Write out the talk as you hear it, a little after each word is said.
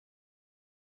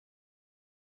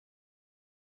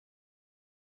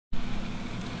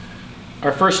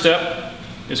Our first step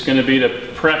is going to be to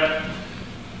prep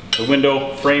the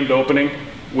window framed opening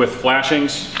with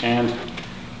flashings, and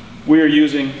we are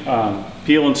using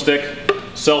peel and stick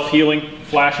self-healing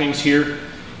flashings here.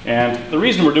 And the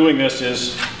reason we're doing this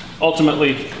is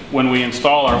ultimately when we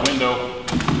install our window,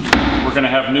 we're going to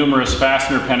have numerous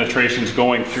fastener penetrations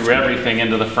going through everything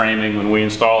into the framing. When we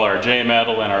install our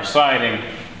J-metal and our siding,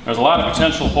 there's a lot of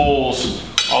potential holes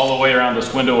all the way around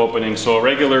this window opening, so a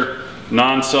regular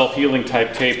non-self-healing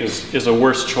type tape is a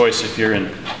worse choice if you're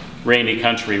in rainy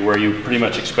country where you pretty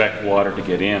much expect water to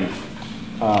get in.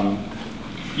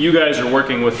 You guys are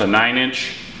working with a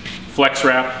 9-inch flex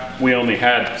wrap. We only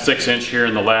had 6-inch here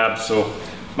in the lab, so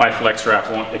my flex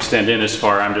wrap won't extend in as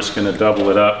far. I'm just going to double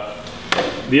it up.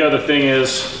 The other thing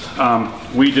is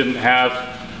we didn't have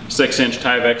 6-inch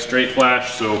Tyvek straight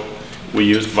flash, so we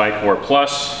used Vicor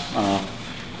Plus.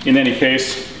 In any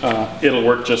case, it'll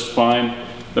work just fine.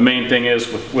 The main thing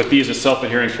is with these as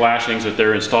self-adhering flashings that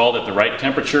they're installed at the right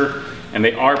temperature, and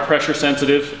they are pressure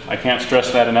sensitive. I can't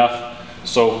stress that enough.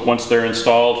 So once they're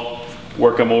installed,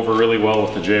 work them over really well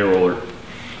with the J-roller.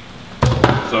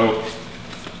 So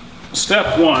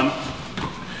step one,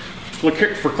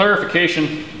 for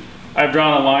clarification, I've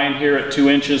drawn a line here at 2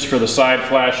 inches for the side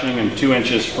flashing and 2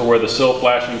 inches for where the sill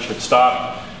flashing should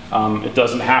stop. It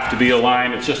doesn't have to be a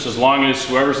line. It's just as long as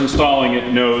whoever's installing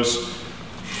it knows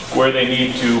where they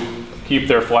need to keep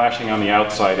their flashing on the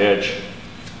outside edge.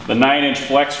 The 9-inch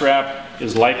flex wrap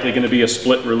is likely going to be a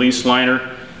split release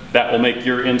liner. That will make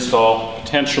your install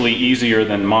potentially easier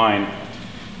than mine.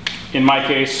 In my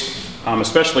case,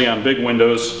 especially on big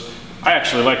windows, I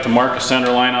actually like to mark a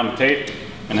center line on the tape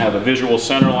and have a visual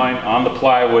center line on the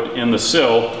plywood in the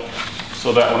sill,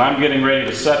 so that when I'm getting ready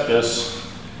to set this,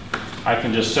 I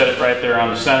can just set it right there on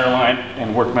the center line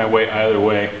and work my way either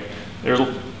way. There's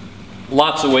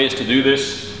lots of ways to do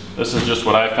this. This is just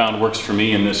what I found works for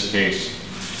me in this case.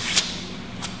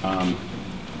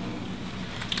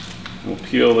 We'll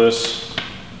peel this.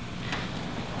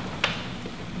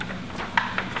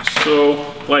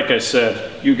 So, like I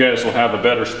said, you guys will have a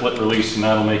better split release and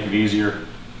that'll make it easier.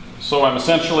 So I'm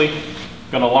essentially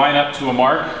going to line up to a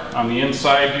mark on the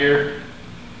inside here,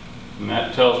 and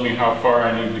that tells me how far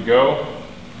I need to go.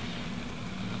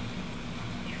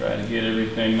 Try to get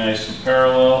everything nice and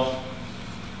parallel.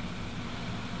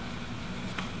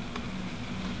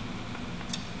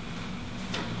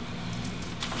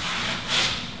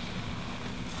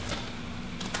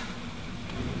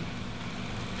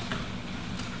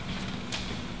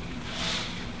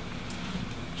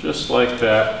 Just like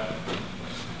that.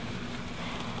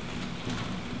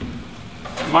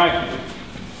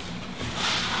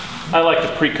 I like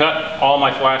to pre-cut all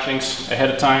my flashings ahead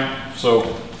of time,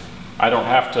 so I don't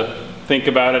have to think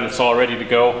about it. It's all ready to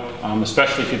go,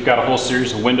 especially if you've got a whole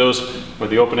series of windows where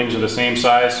the openings are the same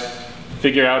size.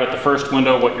 Figure out at the first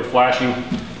window what your flashing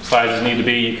sizes need to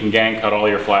be. You can gang cut all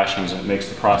your flashings and it makes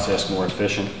the process more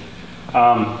efficient.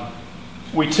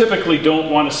 We typically don't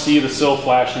want to see the sill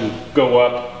flashing go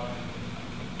up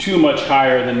too much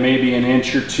higher than maybe 1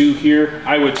 inch or 2 here.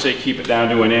 I would say keep it down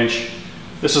to 1 inch.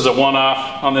 This is a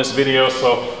one-off on this video,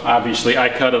 so obviously I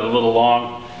cut it a little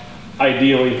long.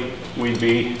 Ideally, we'd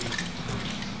be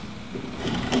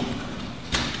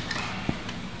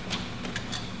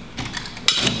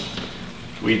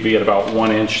at about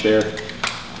 1 inch there.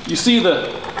 You see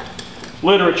the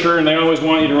literature, and they always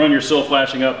want you to run your sill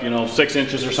flashing up, 6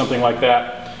 inches or something like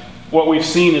that. What we've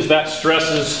seen is that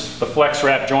stresses the flex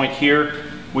wrap joint here.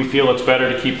 We feel it's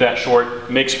better to keep that short,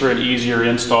 makes for an easier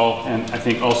install, and I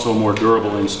think also a more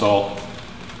durable install.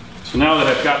 So now that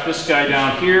I've got this guy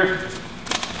down here,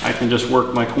 I can just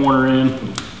work my corner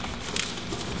in.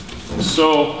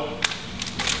 So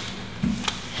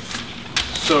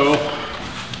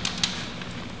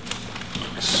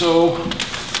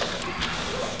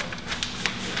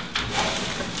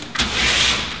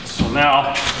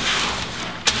now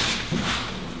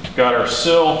we've got our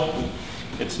sill.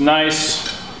 It's nice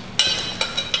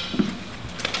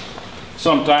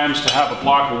sometimes to have a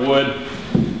block of wood.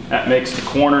 That makes the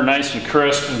corner nice and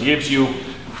crisp and gives you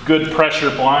good pressure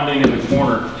bonding in the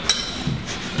corner.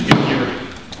 If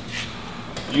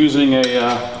you're using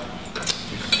a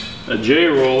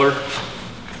J-roller,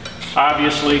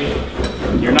 obviously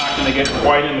you're not going to get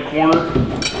quite in the corner,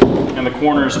 and the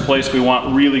corner is a place we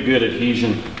want really good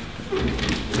adhesion.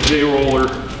 J-roller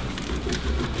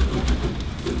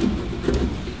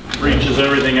reaches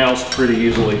everything else pretty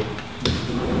easily.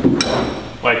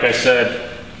 Like I said,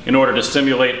 in order to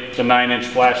simulate the 9-inch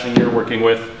flashing you're working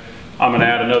with, I'm going to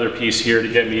add another piece here to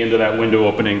get me into that window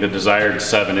opening, the desired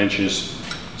 7 inches.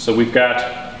 So we've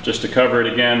got, just to cover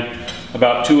it again,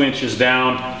 about 2 inches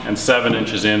down and 7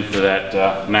 inches in for that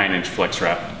 9-inch flex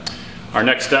wrap. Our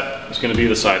next step is going to be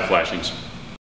the side flashings.